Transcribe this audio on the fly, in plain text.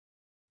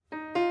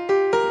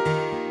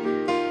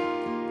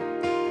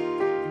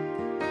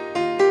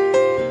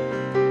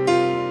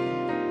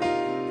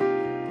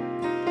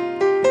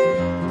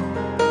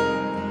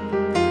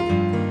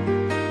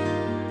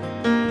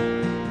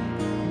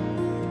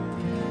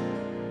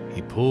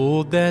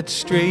pulled that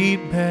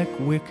straight back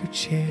wicker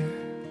chair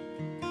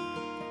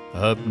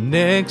up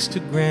next to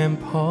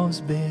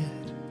Grandpa's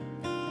bed,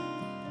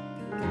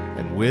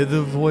 and with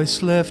a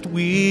voice left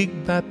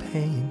weak by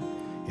pain,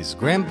 his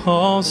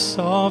grandpa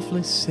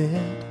softly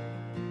said,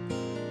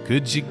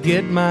 "Could you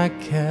get my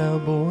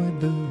cowboy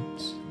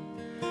boots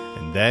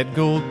and that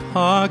gold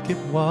pocket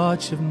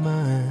watch of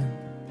mine,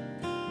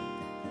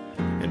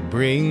 and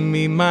bring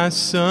me my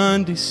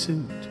Sunday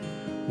suit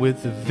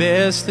with the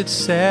vest that's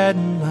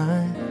satin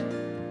lined?"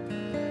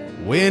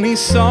 When he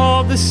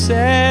saw the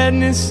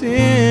sadness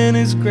in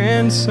his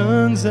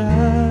grandson's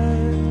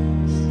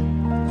eyes,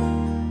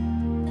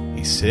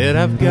 he said,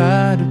 "I've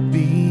got to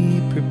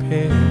be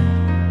prepared,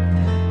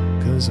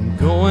 'cause I'm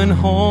going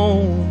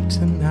home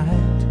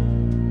tonight.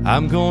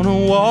 I'm gonna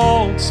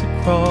waltz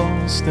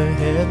across the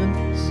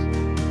heavens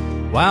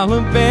while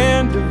a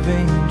band of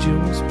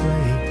angels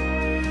play.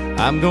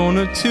 I'm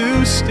gonna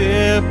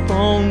two-step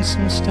on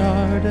some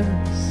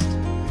stardust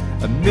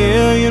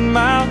 1,000,000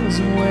 miles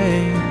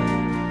away.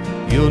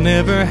 You'll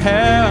never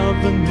have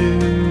a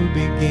new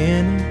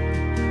beginning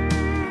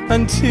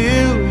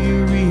until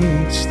you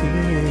reach the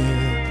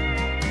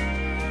end.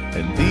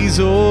 And these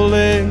old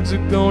legs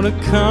are gonna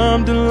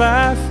come to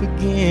life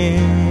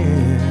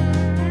again.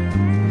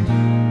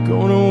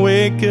 Gonna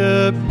wake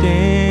up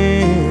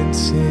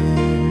dancing."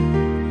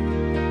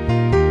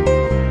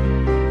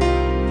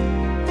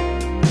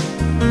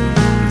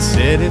 He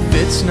said, "If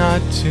it's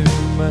not too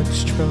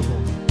much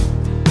trouble,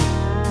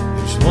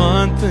 there's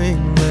one thing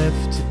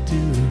left to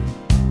do.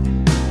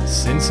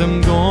 Since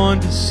I'm going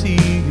to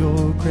see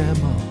your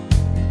grandma,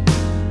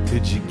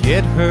 could you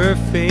get her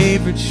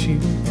favorite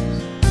shoes?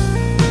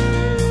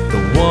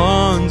 The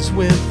ones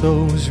with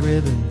those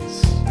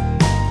ribbons,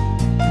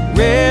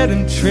 red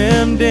and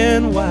trimmed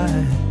and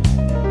white.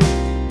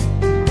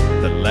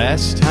 The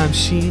last time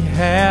she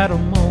had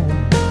them on,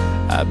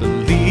 I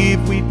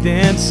believe we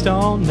danced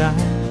all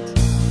night.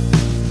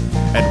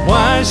 And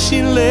why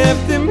she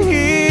left them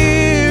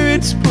here,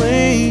 it's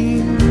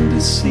plain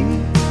to see.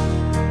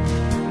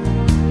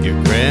 Your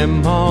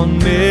grandma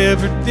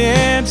never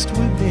danced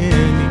with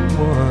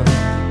anyone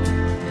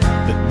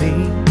but me.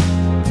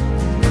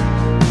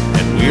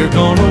 And we're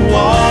gonna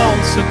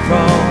waltz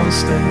across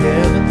the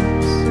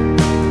heavens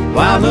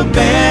while a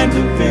band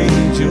of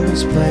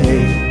angels play.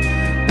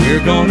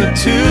 We're gonna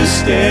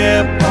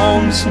two-step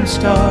on some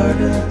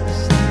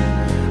stardust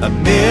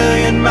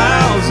 1,000,000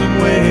 miles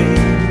away.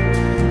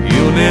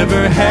 You'll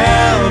never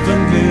have a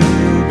new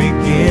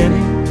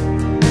beginning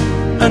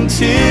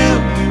until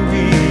you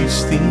reach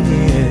the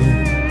end.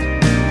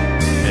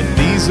 And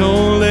these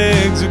old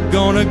legs are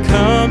gonna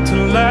come to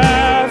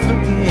life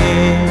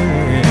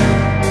again.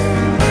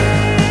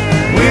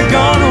 We're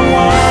gonna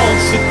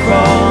waltz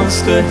across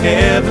the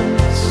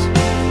heavens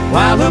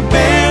while a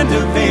band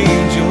of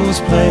angels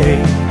play.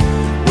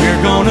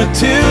 We're gonna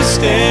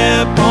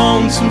two-step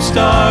on some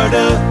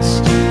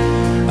stardust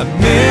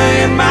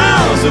 1,000,000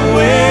 miles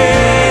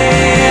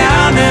away.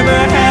 I'll never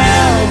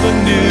have a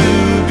new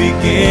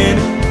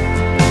beginning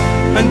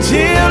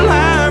until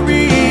I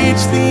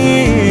reach the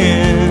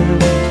end.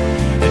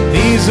 And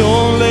these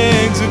old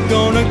legs are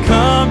gonna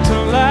come to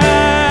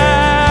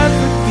life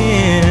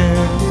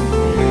again.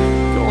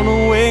 Gonna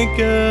wake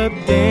up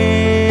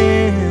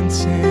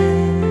dancing.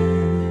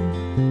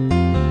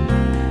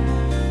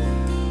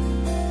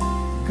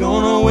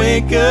 Gonna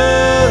wake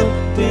up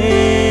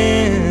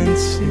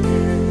dancing.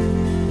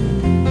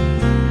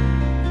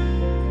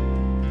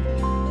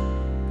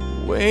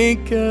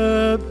 Wake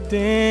up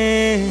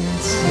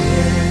dancing.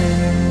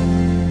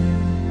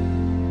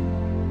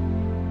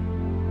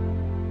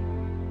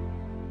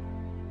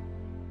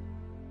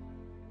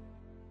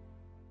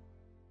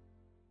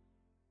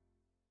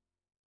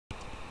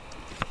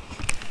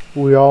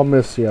 We all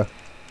miss you.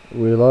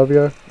 We love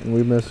you and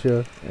we miss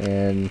you,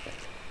 and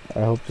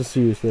I hope to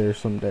see you there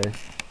someday.